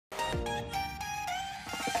Hey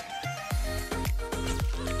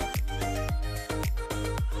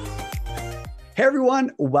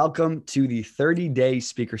everyone, welcome to the 30-Day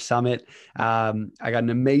Speaker Summit. I got an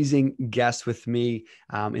amazing guest with me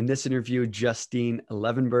in this interview, Justine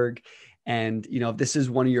Levenberg. And, if this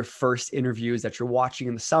is one of your first interviews that you're watching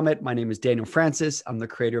in the summit, my name is Daniel Francis. I'm the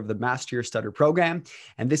creator of the Master Your Stutter program.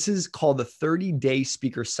 And this is called the 30-Day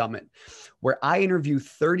Speaker Summit, where I interview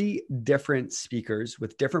 30 different speakers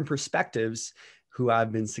with different perspectives who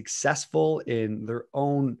have been successful in their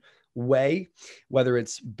own way, whether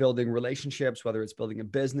it's building relationships, whether it's building a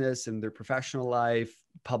business in their professional life,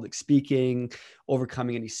 public speaking,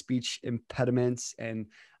 overcoming any speech impediments. And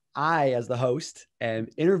I, as the host, am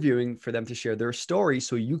interviewing for them to share their story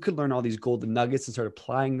so you could learn all these golden nuggets and start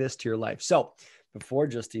applying this to your life. So before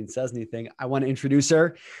Justine says anything, I want to introduce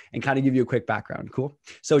her and kind of give you a quick background. Cool.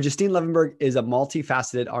 So Justine Levenberg is a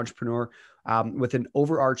multifaceted entrepreneur with an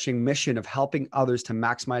overarching mission of helping others to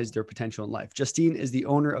maximize their potential in life. Justine is the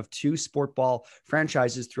owner of 2 sport ball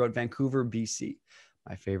franchises throughout Vancouver, BC,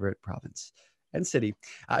 my favorite province and city.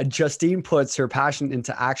 Justine puts her passion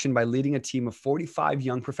into action by leading a team of 45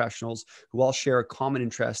 young professionals who all share a common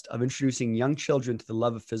interest of introducing young children to the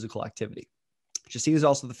love of physical activity. Justine is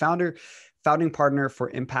also the founding partner for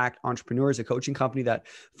Impact Entrepreneurs, a coaching company that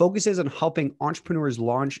focuses on helping entrepreneurs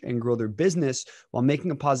launch and grow their business while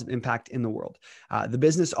making a positive impact in the world. The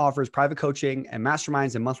business offers private coaching and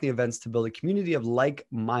masterminds and monthly events to build a community of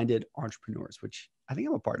like-minded entrepreneurs, which I think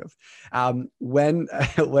I'm a part of.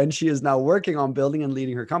 When she is now working on building and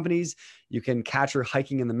leading her companies, you can catch her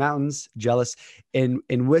hiking in the mountains, jealous, in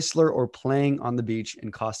Whistler, or playing on the beach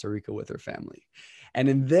in Costa Rica with her family. And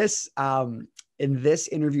in this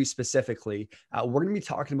interview specifically, we're going to be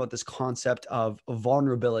talking about this concept of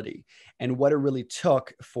vulnerability and what it really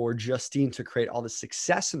took for Justine to create all the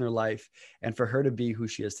success in her life and for her to be who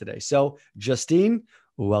she is today. So Justine,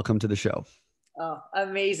 welcome to the show. Oh,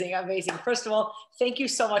 amazing. Amazing. First of all, thank you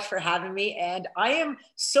so much for having me. And I am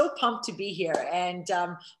so pumped to be here. And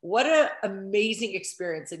what an amazing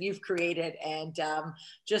experience that you've created, and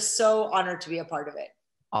just so honored to be a part of it.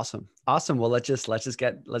 Awesome. Well, let's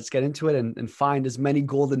get into it and find as many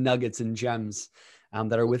golden nuggets and gems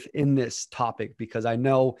that are within this topic, because I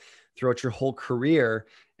know throughout your whole career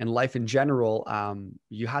and life in general,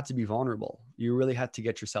 you had to be vulnerable. You really had to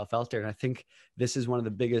get yourself out there. And I think this is one of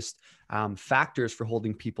the biggest factors for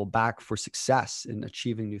holding people back for success in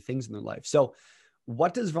achieving new things in their life. So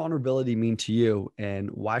what does vulnerability mean to you, and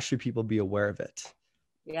why should people be aware of it?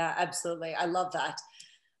 Yeah, absolutely. I love that.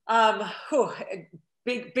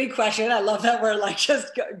 Big question. I love that we're like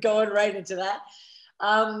just going right into that.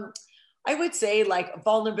 I would say like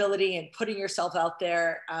vulnerability and putting yourself out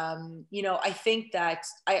there. I think that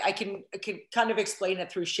I can kind of explain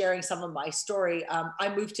it through sharing some of my story.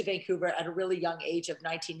 I moved to Vancouver at a really young age of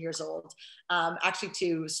 19 years old, actually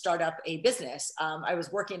to start up a business. I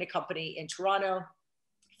was working in a company in Toronto,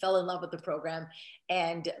 fell in love with the program,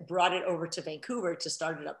 and brought it over to Vancouver to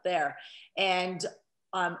start it up there. And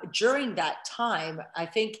during that time, I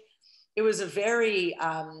think it was a very,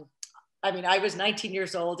 I was 19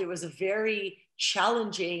 years old. It was a very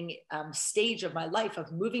challenging stage of my life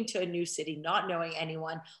of moving to a new city, not knowing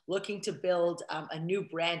anyone, looking to build a new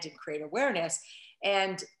brand and create awareness.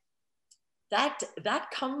 And that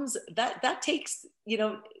takes,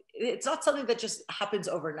 it's not something that just happens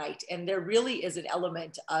overnight. And there really is an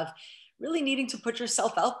element of really needing to put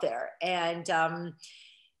yourself out there, and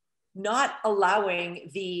not allowing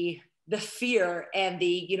the fear and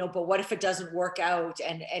but what if it doesn't work out,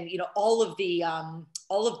 and all of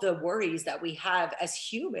the worries that we have as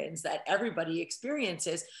humans that everybody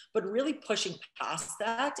experiences, but really pushing past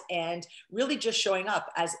that and really just showing up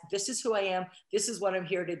as, this is who I am, this is what I'm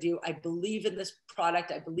here to do, I believe in this product,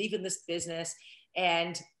 I believe in this business,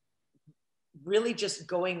 and really just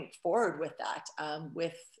going forward with that,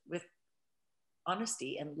 with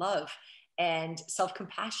honesty and love and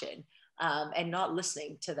self-compassion, and not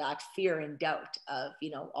listening to that fear and doubt of,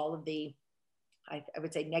 all of the, I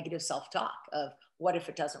would say, negative self-talk of what if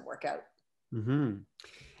it doesn't work out. Mm-hmm.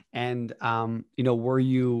 And, how were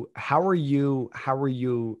you,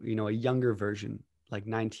 a younger version, like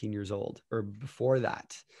 19 years old or before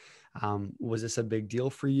that? Was this a big deal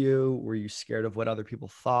for you? Were you scared of what other people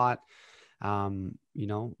thought?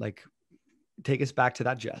 Take us back to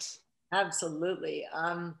that, Jess. Absolutely.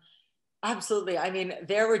 Absolutely. I mean,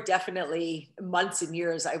 there were definitely months and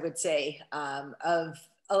years, I would say, of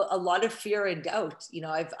a lot of fear and doubt. You know,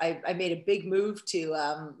 I made a big move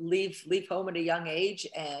to leave home at a young age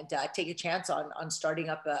and take a chance on starting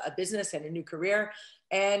up a business and a new career.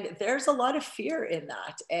 And there's a lot of fear in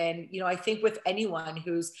that. And, you know, I think with anyone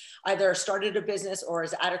who's either started a business or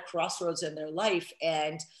is at a crossroads in their life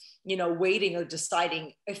and, you know, waiting or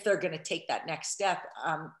deciding if they're going to take that next step,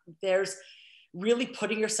 there's really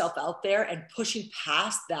putting yourself out there and pushing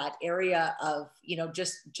past that area of, you know,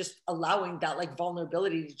 just allowing that like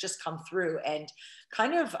vulnerability to just come through and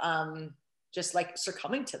kind of just like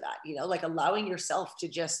succumbing to that, you know, like allowing yourself to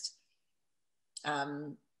just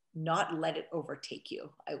not let it overtake you,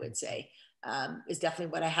 I would say, is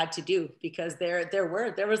definitely what I had to do, because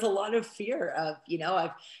there was a lot of fear of, you know,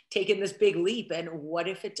 I've taken this big leap and what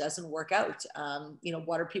if it doesn't work out? You know,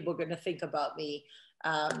 what are people going to think about me?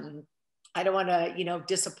 I don't want to, you know,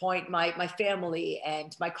 disappoint my family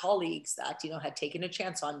and my colleagues that, you know, had taken a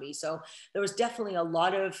chance on me. So there was definitely a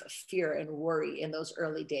lot of fear and worry in those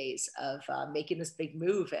early days of making this big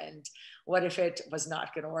move. And what if it was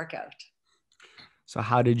not going to work out? So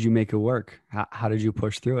how did you make it work? How did you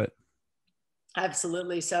push through it?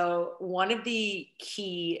 Absolutely. So one of the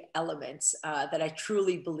key elements that I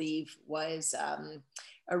truly believe was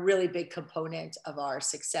a really big component of our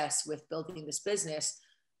success with building this business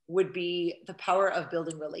would be the power of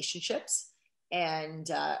building relationships and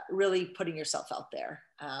really putting yourself out there.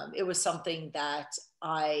 It was something that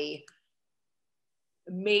I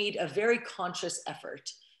made a very conscious effort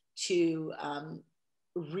to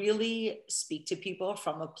really speak to people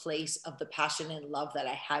from a place of the passion and love that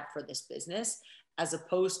I had for this business, as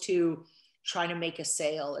opposed to trying to make a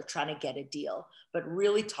sale or trying to get a deal, but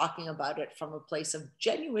really talking about it from a place of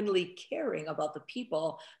genuinely caring about the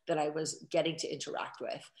people that I was getting to interact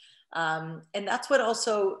with. And that's what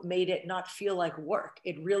also made it not feel like work.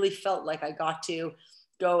 It really felt like I got to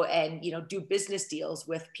go and, you know, do business deals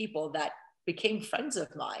with people that became friends of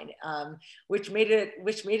mine, which made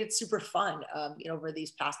it super fun, you know, over these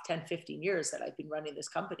past 10, 15 years that I've been running this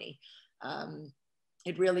company.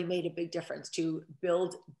 It really made a big difference to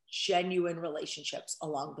build genuine relationships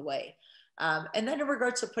along the way. And then in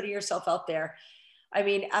regards to putting yourself out there, I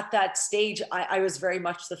mean, at that stage, I was very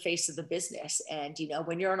much the face of the business. And, you know,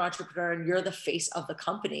 when you're an entrepreneur and you're the face of the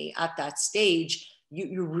company at that stage,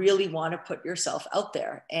 you really want to put yourself out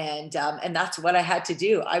there. And that's what I had to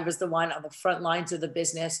do. I was the one on the front lines of the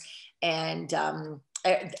business. And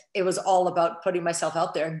it was all about putting myself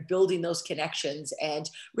out there and building those connections and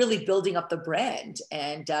really building up the brand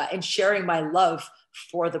and sharing my love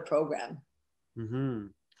for the program. Mm-hmm.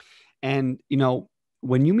 And, you know,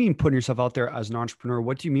 when you mean putting yourself out there as an entrepreneur,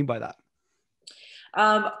 what do you mean by that?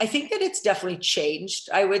 I think that it's definitely changed,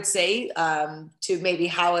 I would say, to maybe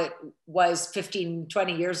how it was 15,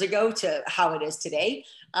 20 years ago to how it is today.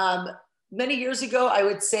 Many years ago, I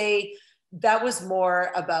would say that was more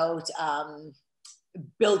about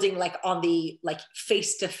building like on the like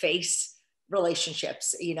face-to-face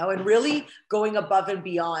relationships, you know, and really going above and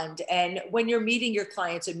beyond. And when you're meeting your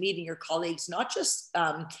clients and meeting your colleagues, not just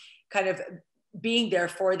kind of being there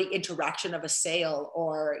for the interaction of a sale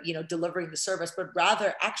or, you know, delivering the service, but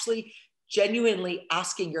rather actually genuinely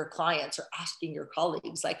asking your clients or asking your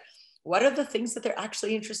colleagues, like, what are the things that they're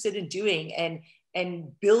actually interested in doing,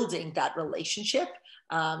 and building that relationship.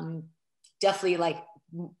 Definitely, like,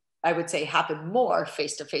 I would say happened more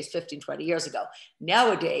face to face 15, 20 years ago.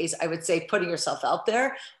 Nowadays, I would say putting yourself out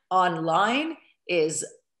there online is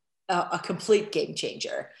a complete game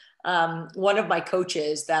changer. One of my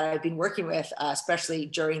coaches that I've been working with, especially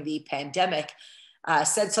during the pandemic,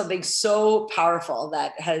 said something so powerful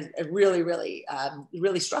that has really, really,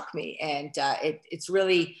 really struck me. And it's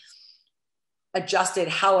really adjusted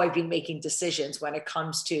how I've been making decisions when it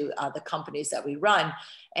comes to the companies that we run.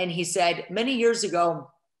 And he said, many years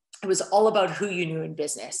ago, it was all about who you knew in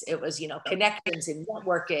business. It was, you know, connections and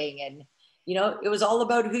networking, and, you know, it was all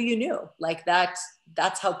about who you knew. Like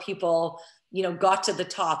that's how people, you know, got to the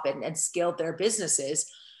top and scaled their businesses.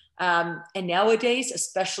 And nowadays,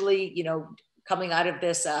 especially, you know, coming out of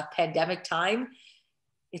this pandemic time,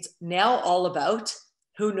 it's now all about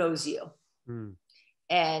who knows you. Mm.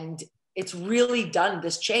 And it's really done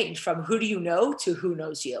this change from who do you know to who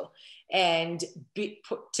knows you. And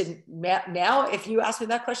now, if you ask me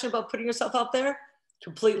that question about putting yourself out there,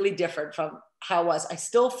 completely different from how it was. I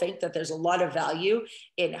still think that there's a lot of value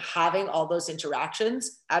in having all those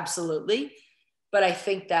interactions. Absolutely. But I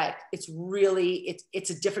think that it's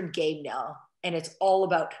a different game now, and it's all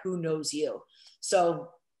about who knows you. So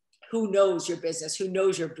who knows your business, who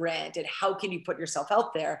knows your brand, and how can you put yourself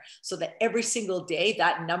out there so that every single day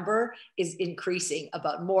that number is increasing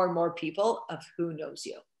about more and more people of who knows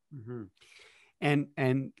you. Mm-hmm.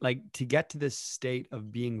 And like to get to this state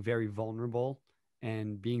of being very vulnerable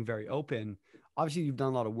and being very open, obviously you've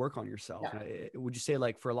done a lot of work on yourself. Yeah. Would you say,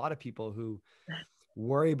 like, for a lot of people who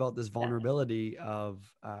worry about this Yeah. vulnerability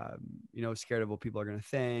of, scared of what people are going to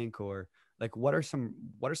think, or like, what are some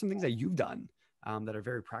things that you've done that are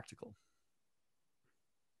very practical?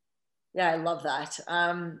 Yeah, I love that.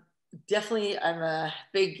 Definitely, I'm a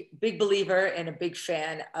big believer and a big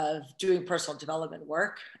fan of doing personal development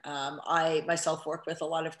work. I myself work with a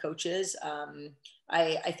lot of coaches.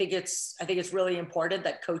 I think it's really important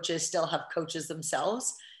that coaches still have coaches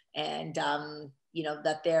themselves, and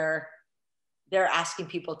that they're asking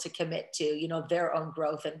people to commit to their own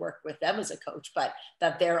growth and work with them as a coach, but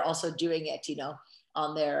that they're also doing it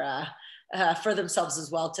on their for themselves as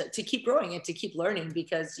well, to keep growing and to keep learning,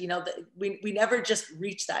 because we never just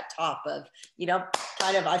reach that top of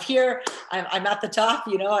kind of I'm at the top.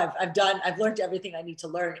 I've learned everything I need to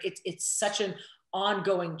learn. It's such an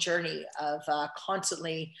ongoing journey of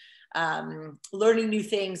constantly learning new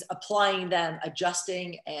things, applying them,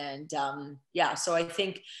 adjusting. And yeah, so I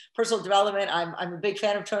think personal development, I'm a big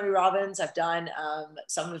fan of Tony Robbins. I've done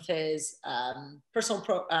some of his personal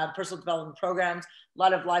development programs, a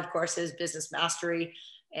lot of live courses, business mastery.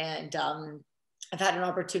 And I've had an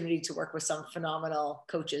opportunity to work with some phenomenal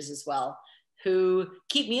coaches as well, who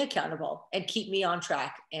keep me accountable and keep me on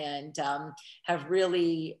track, and have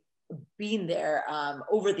really been there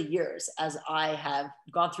over the years as I have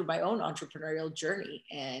gone through my own entrepreneurial journey.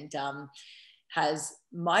 And has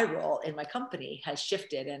my role in my company has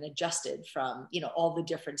shifted and adjusted from all the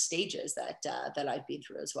different stages that I've been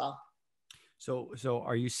through as well. So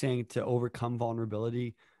are you saying to overcome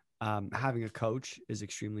vulnerability, having a coach is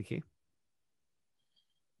extremely key?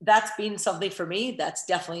 That's been something for me that's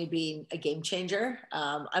definitely been a game changer.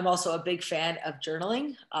 I'm also a big fan of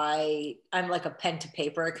journaling. I'm like a pen to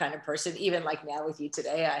paper kind of person. Even like now with you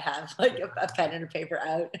today, I have like a pen and a paper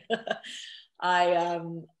out.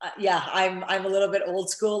 Yeah, I'm a little bit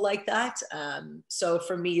old school like that. So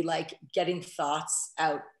for me, like getting thoughts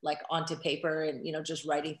out like onto paper and just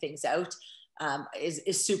writing things out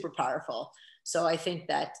is super powerful. So I think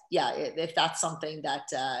that, yeah, if that's something that,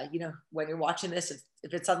 when you're watching this,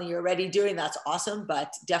 if it's something you're already doing, that's awesome.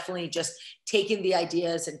 But definitely just taking the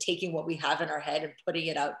ideas and taking what we have in our head and putting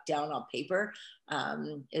it out down on paper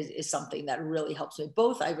is something that really helps me,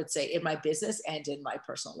 both, I would say, in my business and in my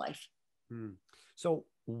personal life. Hmm. So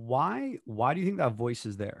why do you think that voice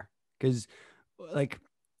is there? Because, like,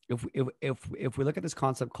 if we look at this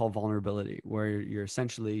concept called vulnerability, where you're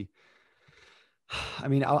essentially, I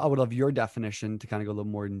mean, I would love your definition to kind of go a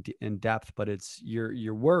little more in depth, but it's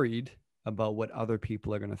you're worried about what other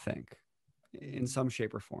people are going to think in some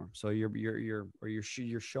shape or form. So you're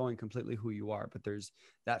showing completely who you are, but there's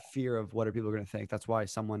that fear of what are people going to think. That's what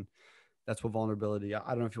vulnerability. I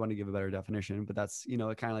don't know if you want to give a better definition, but that's kind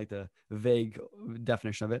of like the vague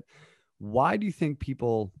definition of it. Why do you think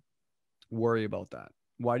people worry about that?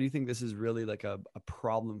 Why do you think this is really like a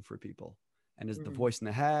problem for people? And is the Mm. voice in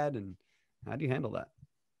the head, and how do you handle that?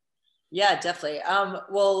 Yeah, definitely.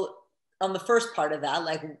 Well, on the first part of that,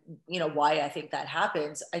 like, why I think that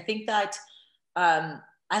happens, I think that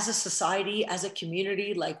as a society, as a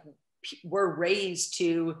community, like we're raised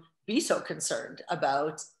to be so concerned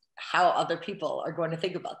about how other people are going to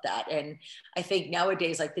think about that. And I think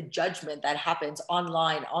nowadays, like the judgment that happens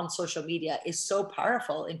online on social media is so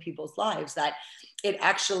powerful in people's lives that it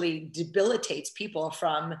actually debilitates people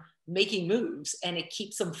from making moves, and it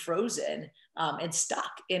keeps them frozen and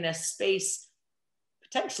stuck in a space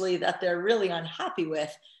potentially that they're really unhappy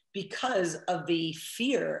with, because of the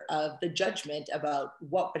fear of the judgment about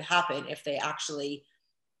what would happen if they actually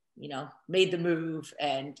made the move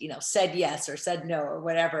and said yes or said no or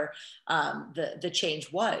whatever the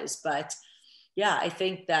change was. But yeah, I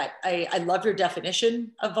think that I love your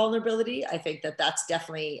definition of vulnerability. I think that that's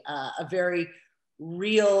definitely a very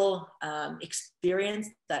real experience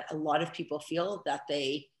that a lot of people feel, that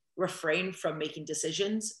they refrain from making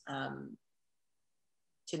decisions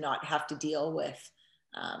to not have to deal with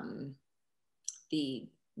um, the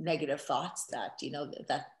negative thoughts that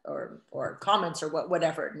that or comments or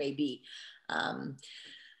whatever it may be. Um,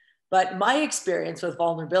 but my experience with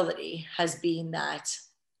vulnerability has been that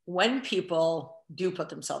when people do put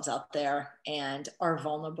themselves out there and are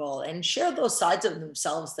vulnerable and share those sides of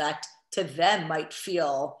themselves that to them might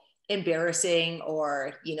feel embarrassing,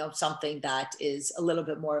 or something that is a little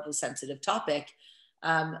bit more of a sensitive topic,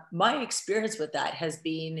 my experience with that has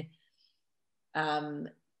been um,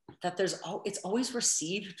 that it's always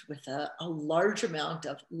received with a large amount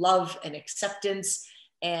of love and acceptance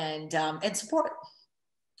and support.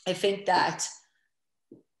 I think that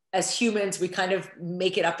as humans, we kind of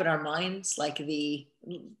make it up in our minds, like the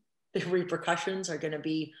repercussions are going to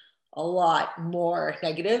be a lot more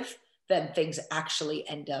negative than things actually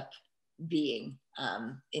end up being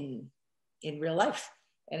in real life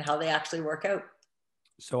and how they actually work out.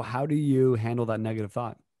 So how do you handle that negative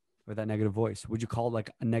thought or that negative voice? Would you call it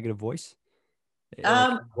like a negative voice? Like,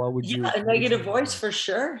 Um, yeah, a what would negative you voice for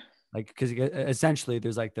sure. like? Because essentially,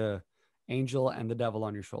 there's like the angel and the devil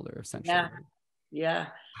on your shoulder. Essentially, Yeah, yeah.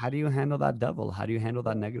 how do you handle that devil? How do you handle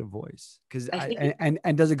that negative voice? Because I I think it,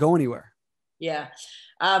 and does it go anywhere? yeah.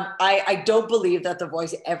 I don't believe that the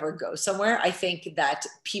voice ever goes somewhere. I think that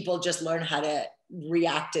people just learn how to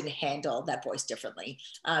react and handle that voice differently.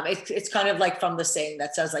 It's kind of like from the saying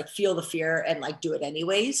that says like, feel the fear and like do it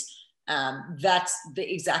anyways. That's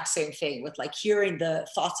the exact same thing with like hearing the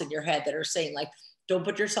thoughts in your head that are saying like, don't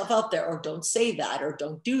put yourself out there, or don't say that, or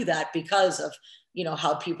don't do that because of,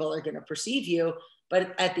 how people are going to perceive you.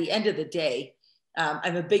 But at the end of the day,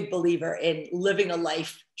 I'm a big believer in living a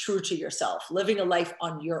life true to yourself, living a life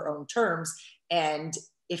on your own terms. And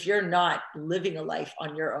if you're not living a life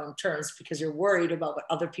on your own terms because you're worried about what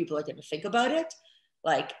other people are going to think about it,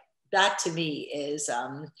 like that to me is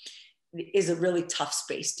a really tough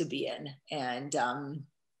space to be in. And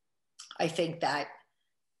I think that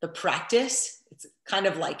the practice, it's kind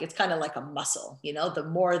of like a muscle, the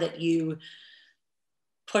more that you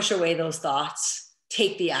push away those thoughts,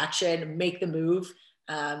 take the action, make the move.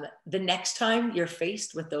 The next time you're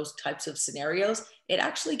faced with those types of scenarios, it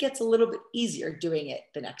actually gets a little bit easier doing it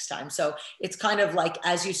the next time. So it's kind of like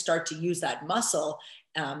as you start to use that muscle,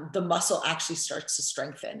 the muscle actually starts to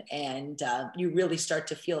strengthen, and you really start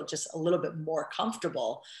to feel just a little bit more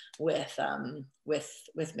comfortable with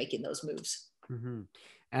making those moves. Mm-hmm.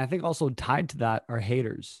 And I think also tied to that are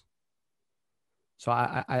haters. So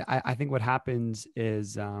I think what happens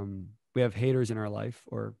is we have haters in our life,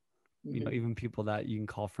 or Mm-hmm. even people that you can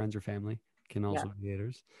call friends or family can Yeah, also be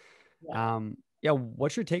haters. yeah, Yeah,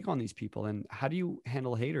 what's your take on these people, and how do you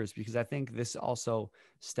handle haters? Because I think this also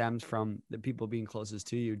stems from the people being closest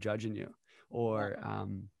to you judging you, yeah, or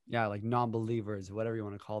yeah, like non-believers, whatever you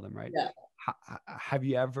want to call them, right? yeah. Have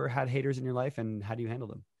you ever had haters in your life, and how do you handle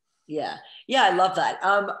them? Yeah. Yeah. I love that.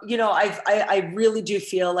 I really do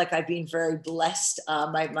feel like I've been very blessed.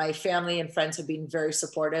 My family and friends have been very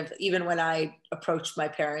supportive. Even when I approached my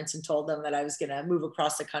parents and told them that I was going to move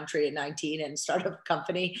across the country at 19 and start a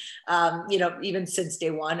company, even since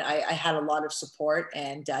day one, I had a lot of support,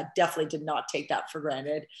 and definitely did not take that for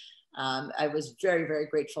granted. I was very, very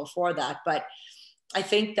grateful for that. But I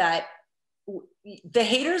think that the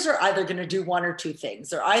haters are either going to do one or two things.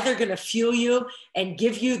 They're either going to fuel you and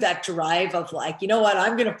give you that drive of like, you know what,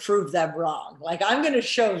 I'm going to prove them wrong. Like I'm going to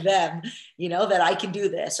show them, that I can do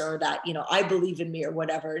this, or that, I believe in me, or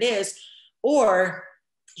whatever it is. Or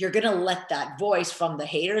you're going to let that voice from the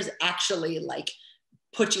haters actually like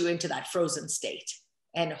put you into that frozen state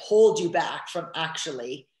and hold you back from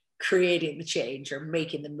actually creating the change or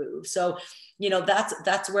making the move. So,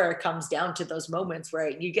 that's where it comes down to those moments where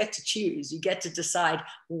you get to choose, you get to decide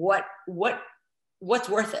what's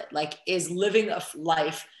worth it. Like, is living a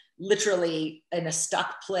life literally in a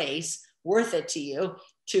stuck place worth it to you,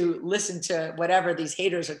 to listen to whatever these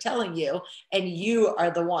haters are telling you, and you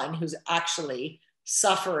are the one who's actually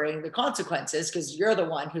suffering the consequences because you're the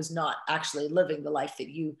one who's not actually living the life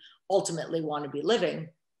that you ultimately want to be living?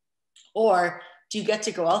 Or do you get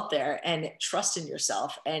to go out there and trust in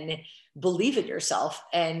yourself and believe in yourself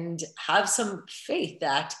and have some faith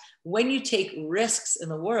that when you take risks in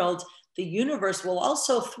the world, the universe will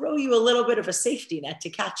also throw you a little bit of a safety net to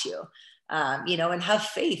catch you? And have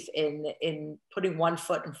faith in putting one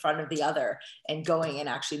foot in front of the other and going and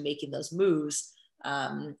actually making those moves,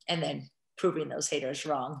 and then proving those haters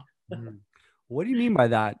wrong. Mhm. What do you mean by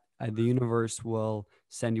that? The universe will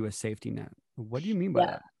send you a safety net. What do you mean by Yeah.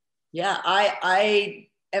 that? Yeah, I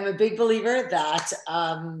am a big believer that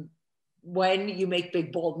when you make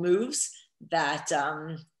big bold moves, that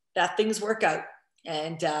things work out,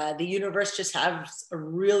 and the universe just has a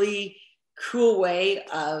really cool way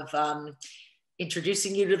of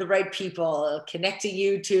introducing you to the right people, connecting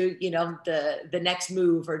you to the next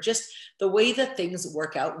move, or just the way that things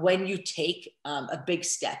work out when you take a big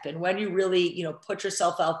step, and when you really put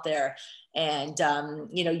yourself out there, and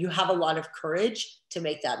you have a lot of courage to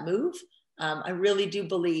make that move. I really do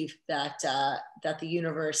believe that the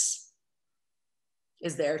universe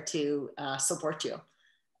is there to support you.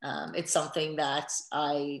 It's something that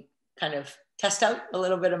I kind of test out a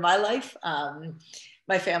little bit in my life.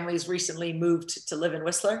 My family's recently moved to live in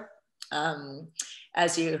Whistler,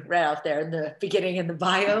 as you read out there in the beginning in the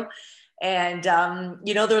bio. And,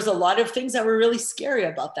 there was a lot of things that were really scary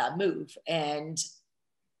about that move. And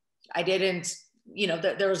I didn't,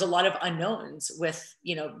 there was a lot of unknowns with,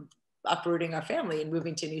 uprooting our family and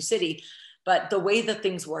moving to a new city. But the way that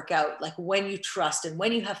things work out, like when you trust and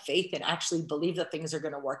when you have faith and actually believe that things are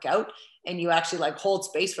going to work out, and you actually like hold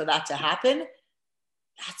space for that to happen,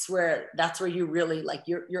 that's where you really like,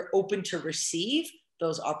 you're open to receive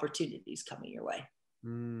those opportunities coming your way.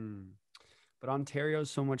 But Ontario is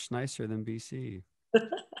so much nicer than BC.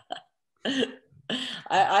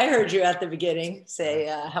 I heard you at the beginning say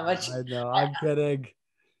how much. I know, I'm kidding.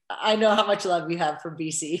 I know how much love you have for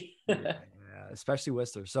BC. Yeah, especially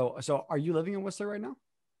Whistler. So are you living in Whistler right now?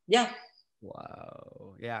 Yeah.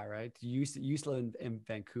 Wow. Yeah, right. You used to live in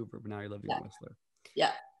Vancouver, but now you're living in Whistler.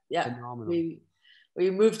 Yeah. Yeah. Phenomenal. We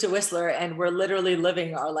moved to Whistler, and we're literally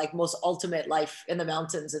living our like most ultimate life in the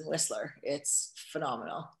mountains in Whistler. It's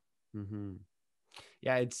phenomenal. Mm-hmm.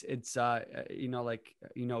 Yeah, it's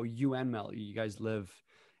you and Mel, you guys live.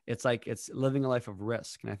 It's like it's living a life of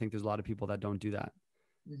risk, and I think there's a lot of people that don't do that.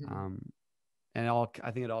 Mm-hmm. And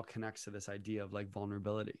I think it all connects to this idea of like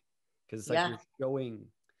vulnerability, because it's like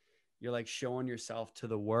you're like showing yourself to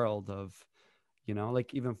the world of,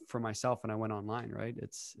 like even for myself when I went online, right?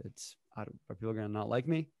 It's are people going to not like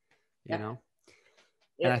me, And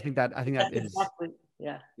I think that is exactly,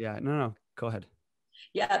 yeah. Yeah. No, go ahead.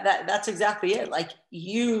 Yeah, that's exactly it. Like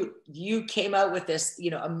you came out with this,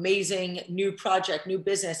 amazing new project, new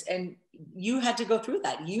business, and you had to go through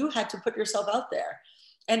that. You had to put yourself out there.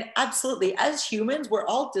 And absolutely, as humans, we're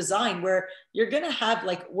all designed where you're going to have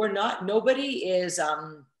like, nobody is,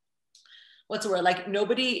 what's the word? Like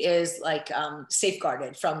nobody is like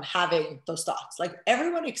safeguarded from having those thoughts. Like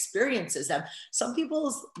everyone experiences them. Some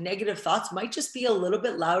people's negative thoughts might just be a little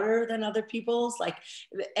bit louder than other people's. Like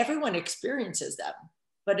everyone experiences them,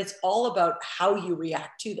 but it's all about how you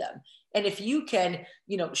react to them. And if you can,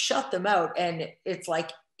 shut them out, and it's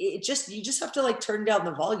like, you just have to like turn down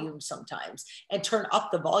the volume sometimes and turn up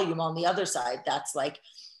the volume on the other side. That's like,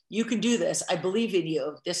 you can do this. I believe in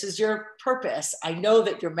you. This is your purpose. I know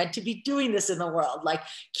that you're meant to be doing this in the world. Like,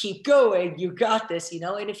 keep going. You got this,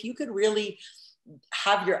 And if you could really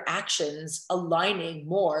have your actions aligning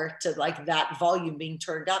more to like that volume being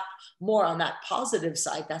turned up more on that positive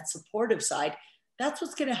side, that supportive side, that's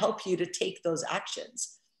what's going to help you to take those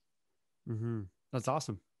actions. Mm-hmm. That's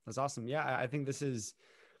awesome. Yeah. I think this is,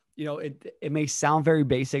 it may sound very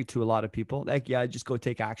basic to a lot of people. Like, yeah, just go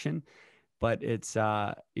take action. But it's,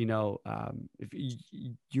 if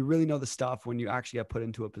you really know the stuff when you actually get put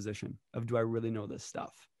into a position of, do I really know this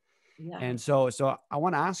stuff? Yeah. And so I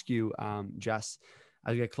want to ask you, Jess,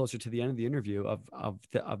 as we get closer to the end of the interview of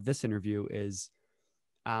this interview is,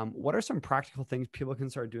 what are some practical things people can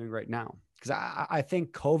start doing right now? Because I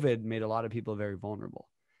think COVID made a lot of people very vulnerable.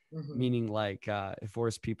 Mm-hmm. Meaning like it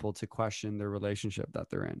forced people to question their relationship that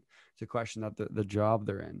they're in, to question that the job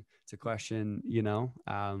they're in, to question,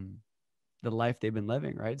 the life they've been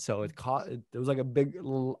living. Right. So it was like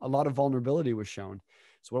a lot of vulnerability was shown.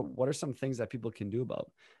 So what are some things that people can do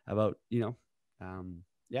about, I don't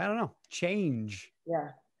know, change. Yeah.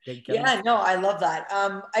 No, I love that.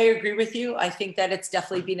 I agree with you. I think that it's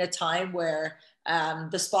definitely been a time where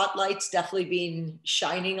the spotlight's definitely been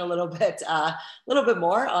shining a little bit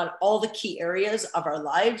more on all the key areas of our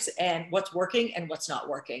lives and what's working and what's not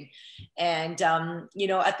working. And,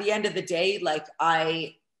 at the end of the day, like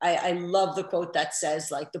I love the quote that says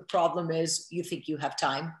like, the problem is you think you have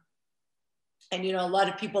time. And, a lot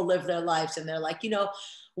of people live their lives and they're like,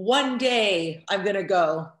 one day I'm going to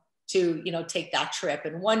go to, take that trip.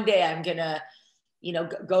 And one day I'm going to,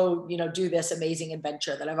 go, do this amazing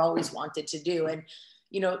adventure that I've always wanted to do. And,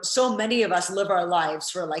 so many of us live our lives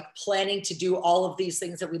for like planning to do all of these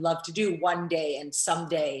things that we love to do one day and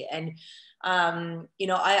someday. And,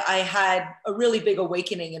 I had a really big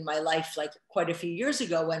awakening in my life, like quite a few years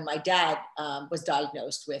ago when my dad was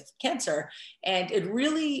diagnosed with cancer. And it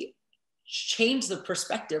really changed the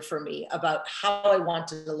perspective for me about how I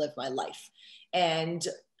wanted to live my life. And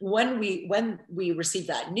when we received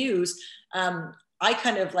that news, I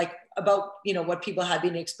kind of like about, what people have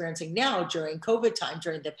been experiencing now during COVID time,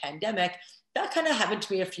 during the pandemic, that kind of happened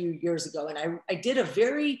to me a few years ago. And I did a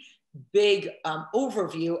very big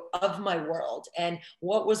overview of my world and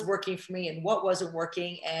what was working for me and what wasn't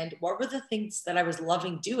working and what were the things that I was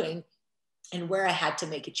loving doing and where I had to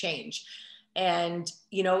make a change. And,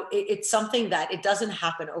 it's something that it doesn't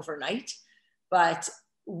happen overnight, but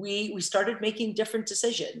we started making different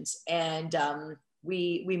decisions, and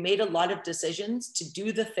we made a lot of decisions to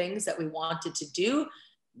do the things that we wanted to do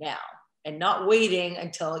now. and not waiting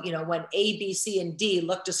until, when A, B, C, and D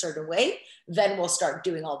looked a certain way, then we'll start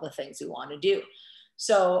doing all the things we want to do.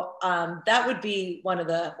 So that would be one of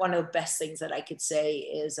the best things that I could say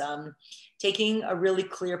is taking a really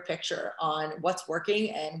clear picture on what's working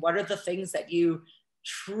and what are the things that you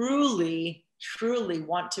truly, truly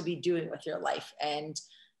want to be doing with your life, and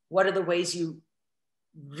what are the ways you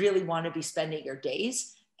really want to be spending your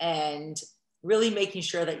days, and really making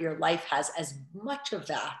sure that your life has as much of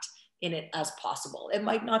that in it as possible. It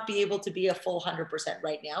might not be able to be a full 100%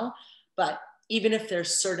 right now, but even if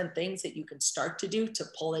there's certain things that you can start to do to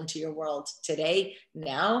pull into your world today,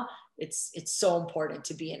 now, it's so important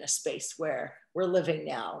to be in a space where we're living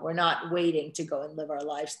now. We're not waiting to go and live our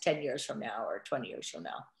lives 10 years from now or 20 years from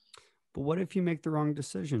now. But what if you make the wrong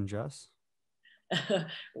decision, Jess?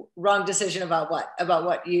 Wrong decision about what? About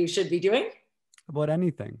what you should be doing? About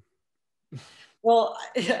anything. Well,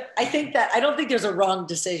 I don't think there's a wrong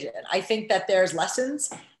decision. I think that there's lessons,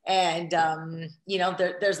 and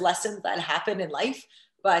there's lessons that happen in life,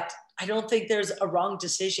 but I don't think there's a wrong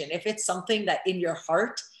decision. If it's something that in your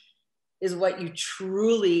heart is what you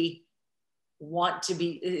truly want to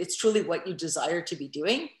be, it's truly what you desire to be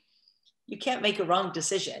doing, you can't make a wrong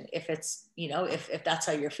decision if it's, if that's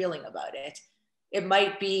how you're feeling about it. It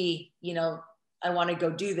might be, I want to go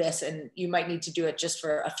do this, and you might need to do it just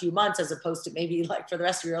for a few months as opposed to maybe like for the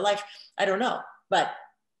rest of your life. I don't know, but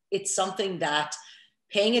it's something that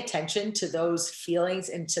paying attention to those feelings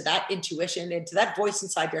and to that intuition and to that voice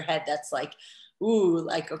inside your head that's like, ooh,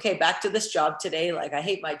 like, okay, back to this job today. Like, I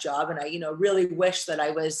hate my job, and I, really wish that I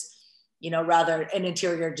was, rather an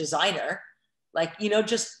interior designer. Like,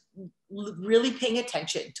 just really paying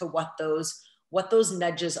attention to what those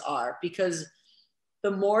nudges are, because the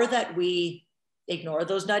more that we ignore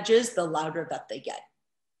those nudges, the louder that they get.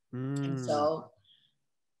 And so,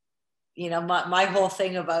 my whole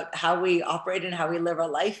thing about how we operate and how we live our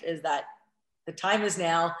life is that the time is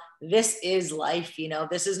now. This is life.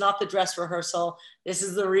 This is not the dress rehearsal. This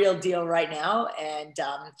is the real deal right now. And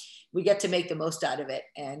we get to make the most out of it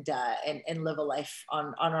and live a life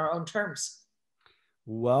on our own terms.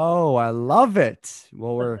 Whoa, I love it.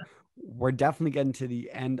 Well, we're definitely getting to the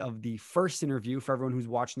end of the first interview. For everyone who's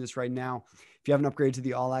watching this right now, if you haven't upgraded to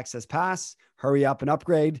the All Access Pass, hurry up and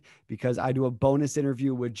upgrade, because I do a bonus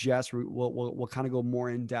interview with Jess. We'll kind of go more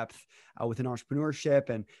in depth within entrepreneurship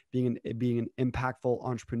and being an impactful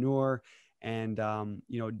entrepreneur. And,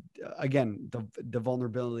 again, the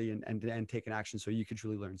vulnerability and taking action so you can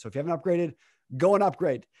truly learn. So if you haven't upgraded, go and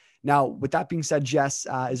upgrade. Now, with that being said, Jess,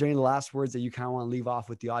 is there any last words that you kind of want to leave off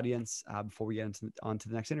with the audience before we get on to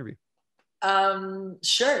the next interview?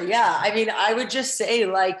 Sure. Yeah. I mean, I would just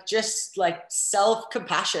say just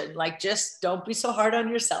self-compassion, just don't be so hard on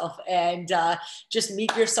yourself, and just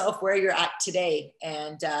meet yourself where you're at today.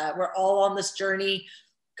 And we're all on this journey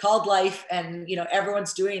called life, and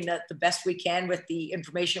everyone's doing the best we can with the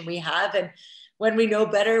information we have, and when we know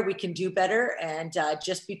better, we can do better, and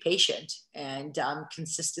just be patient, and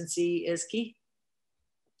consistency is key.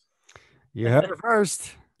 You heard it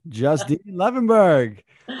first. Justine Levenberg.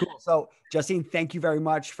 Cool. So, Justine, thank you very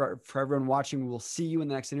much for everyone watching. We'll see you in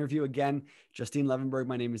the next interview. Again, Justine Levenberg.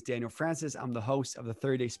 My name is Daniel Francis. I'm the host of the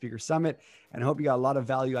 30-Day Speaker Summit, and I hope you got a lot of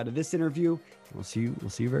value out of this interview. We'll see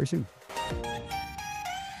you very soon.